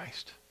in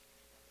Christ?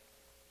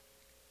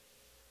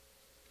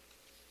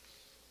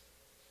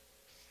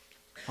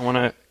 I want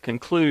to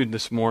conclude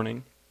this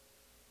morning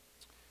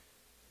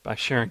by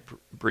sharing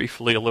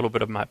briefly a little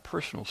bit of my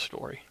personal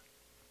story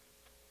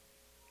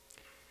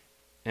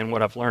and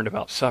what I've learned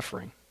about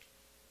suffering.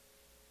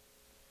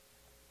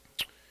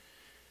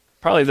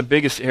 Probably the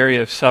biggest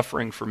area of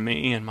suffering for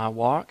me in my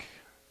walk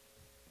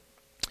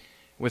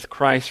with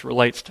Christ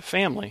relates to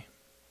family,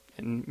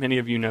 and many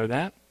of you know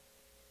that.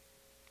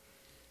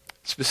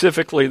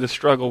 Specifically, the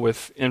struggle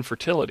with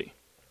infertility.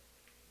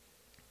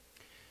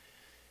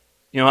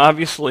 You know,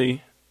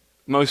 obviously,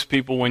 most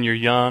people when you're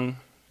young,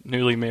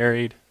 newly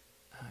married,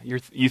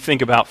 you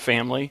think about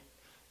family.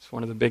 It's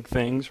one of the big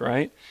things,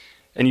 right?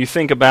 And you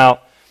think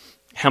about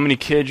how many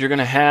kids you're going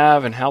to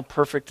have and how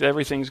perfect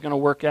everything's going to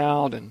work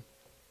out and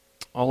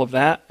all of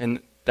that.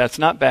 And that's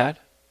not bad.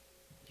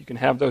 You can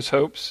have those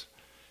hopes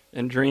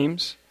and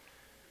dreams.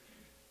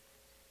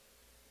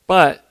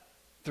 But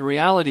the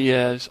reality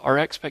is our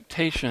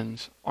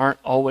expectations aren't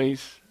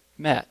always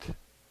met.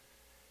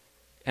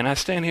 And I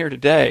stand here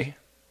today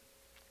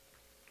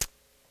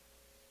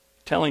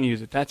telling you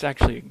that that's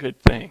actually a good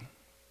thing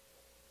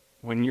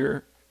when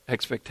your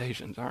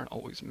expectations aren't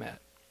always met.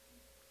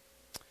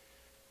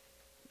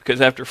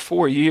 Because after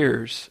 4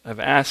 years of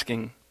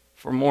asking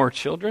for more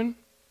children,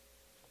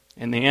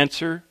 and the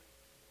answer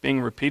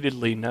being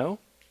repeatedly no,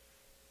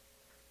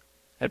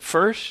 at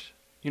first,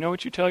 you know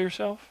what you tell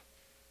yourself?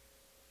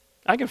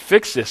 I can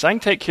fix this. I can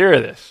take care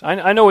of this.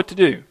 I know what to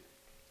do.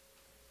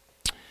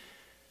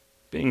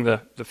 Being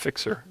the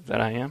fixer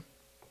that I am,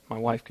 my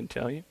wife can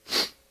tell you.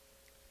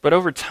 But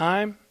over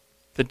time,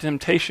 the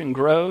temptation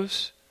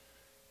grows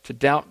to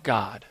doubt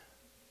God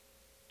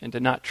and to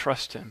not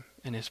trust Him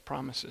and His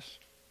promises.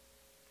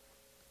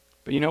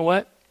 But you know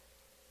what?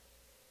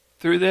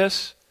 Through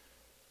this,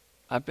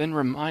 I've been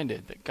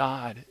reminded that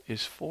God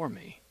is for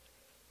me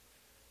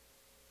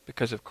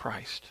because of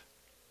Christ.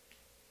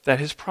 That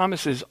His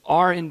promises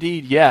are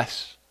indeed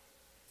yes.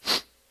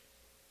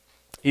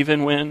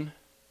 Even when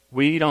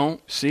we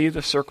don't see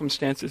the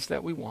circumstances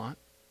that we want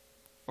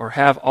or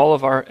have all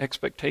of our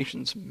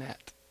expectations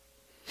met.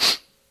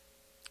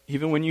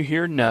 Even when you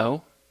hear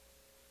no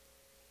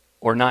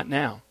or not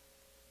now.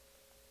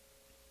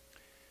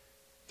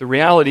 The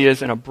reality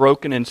is, in a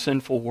broken and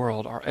sinful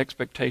world, our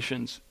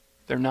expectations,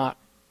 they're not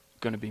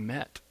going to be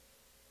met.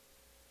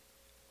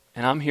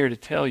 And I'm here to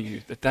tell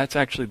you that that's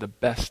actually the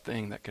best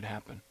thing that could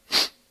happen.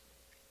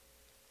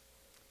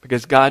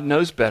 Because God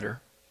knows better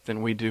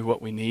than we do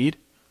what we need.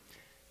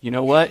 You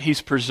know what?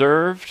 He's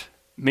preserved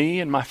me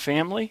and my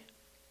family,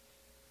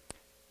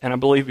 and I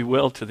believe He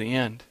will to the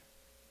end.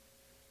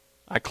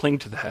 I cling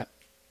to that.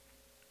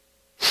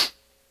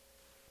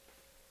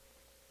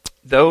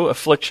 Though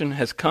affliction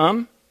has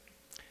come,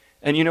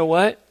 and you know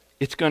what?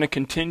 It's going to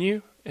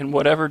continue in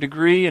whatever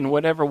degree, in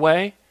whatever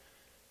way,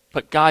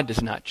 but God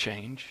does not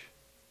change.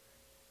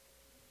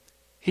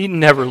 He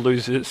never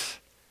loses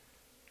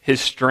His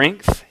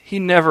strength. He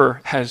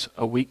never has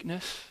a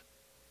weakness.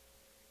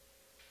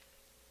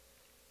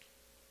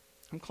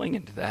 I'm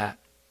clinging to that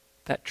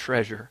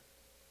treasure.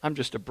 I'm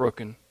just a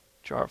broken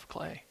jar of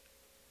clay.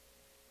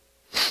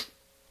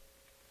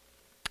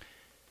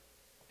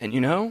 And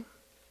you know,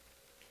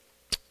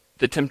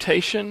 the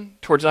temptation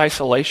towards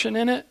isolation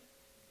in it,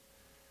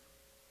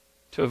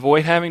 to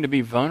avoid having to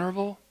be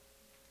vulnerable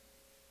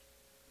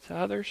to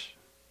others,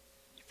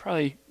 you've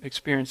probably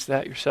experienced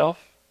that yourself.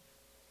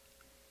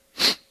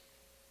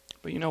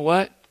 But you know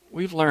what?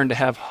 We've learned to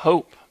have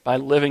hope by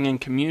living in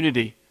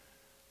community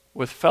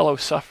with fellow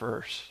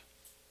sufferers.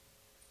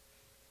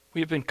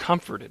 We have been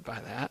comforted by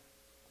that.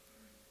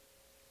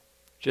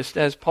 Just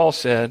as Paul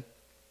said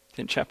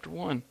in chapter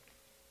 1,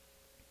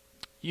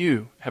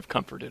 you have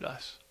comforted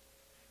us.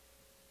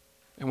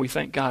 And we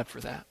thank God for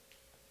that.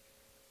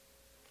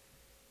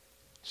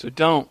 So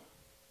don't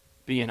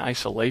be in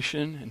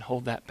isolation and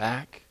hold that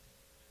back.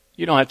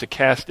 You don't have to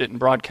cast it and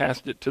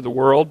broadcast it to the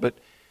world, but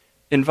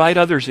invite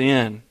others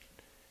in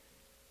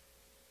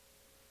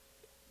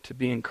to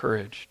be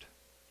encouraged.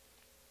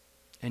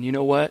 And you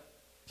know what?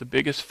 The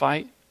biggest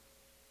fight,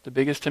 the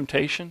biggest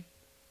temptation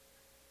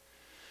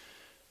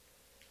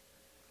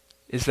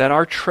is that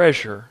our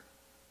treasure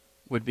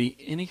would be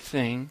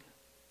anything,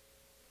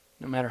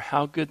 no matter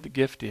how good the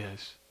gift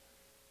is,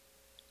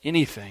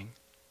 anything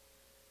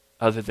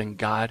other than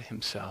God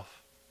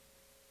Himself.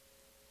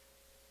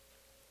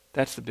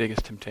 That's the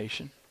biggest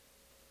temptation.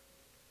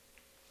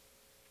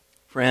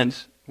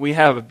 Friends, we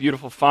have a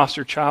beautiful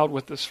foster child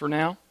with us for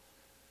now.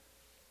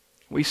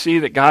 We see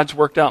that God's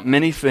worked out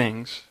many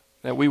things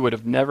that we would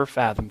have never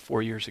fathomed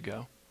 4 years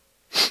ago.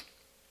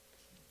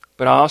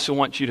 But I also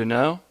want you to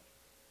know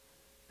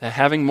that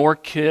having more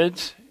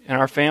kids in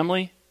our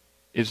family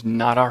is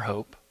not our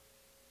hope.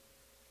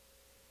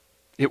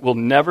 It will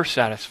never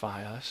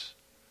satisfy us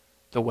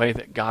the way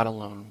that God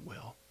alone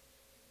will.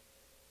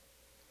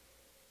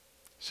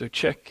 So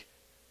check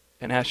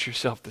and ask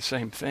yourself the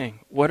same thing.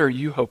 What are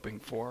you hoping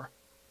for?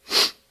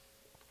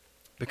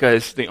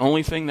 Because the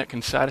only thing that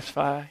can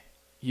satisfy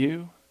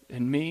you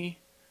and me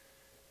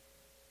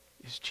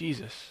is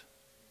Jesus.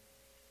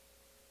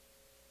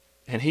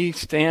 And He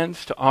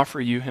stands to offer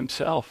you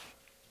Himself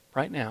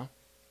right now.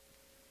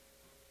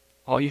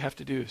 All you have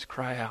to do is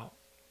cry out.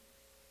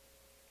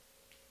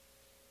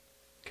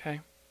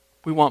 Okay?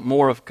 We want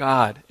more of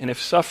God. And if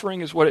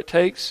suffering is what it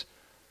takes,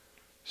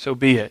 so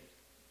be it.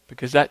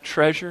 Because that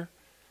treasure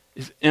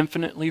is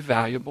infinitely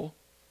valuable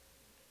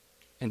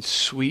and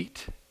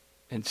sweet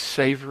and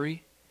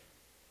savory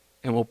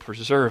and will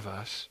preserve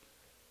us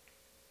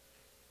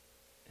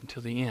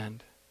until the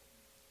end.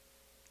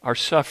 Our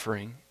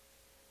suffering,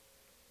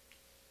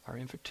 our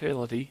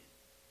infertility,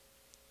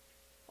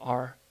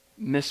 our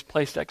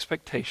misplaced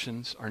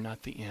expectations are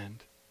not the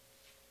end.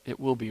 It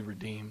will be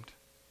redeemed.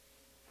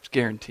 It's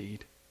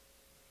guaranteed.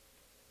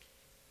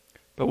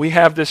 But we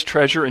have this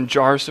treasure in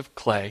jars of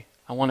clay.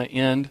 I want to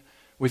end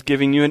with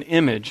giving you an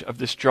image of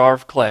this jar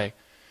of clay.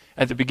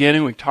 At the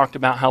beginning, we talked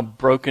about how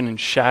broken and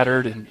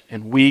shattered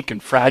and weak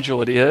and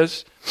fragile it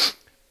is.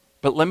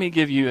 But let me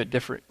give you a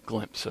different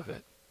glimpse of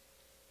it.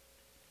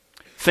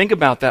 Think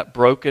about that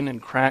broken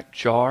and cracked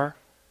jar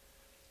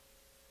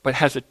but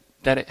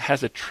that it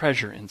has a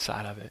treasure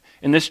inside of it.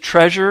 And this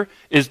treasure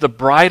is the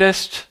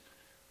brightest,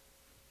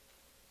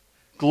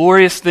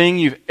 glorious thing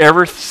you've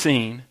ever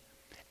seen.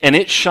 And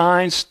it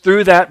shines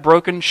through that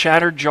broken,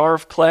 shattered jar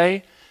of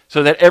clay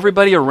so that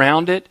everybody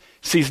around it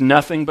sees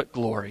nothing but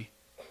glory.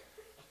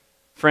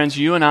 Friends,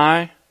 you and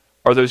I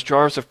are those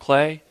jars of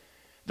clay.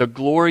 The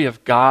glory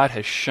of God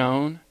has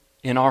shone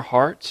in our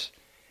hearts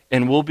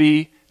and will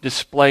be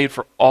displayed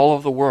for all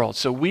of the world.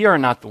 So we are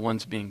not the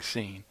ones being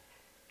seen,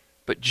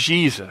 but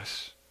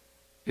Jesus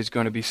is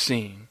going to be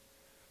seen.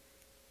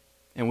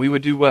 And we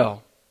would do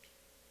well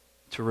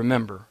to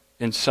remember,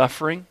 in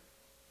suffering,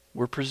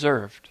 we're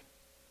preserved.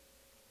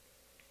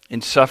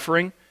 In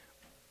suffering,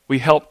 we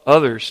help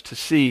others to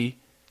see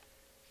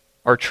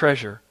our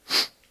treasure.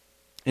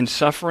 In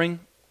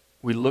suffering,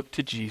 we look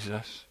to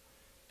Jesus.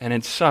 And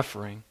in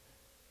suffering,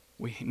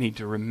 we need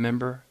to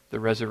remember the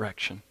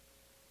resurrection.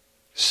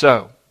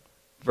 So,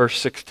 verse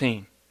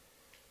 16,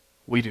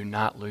 we do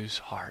not lose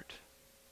heart.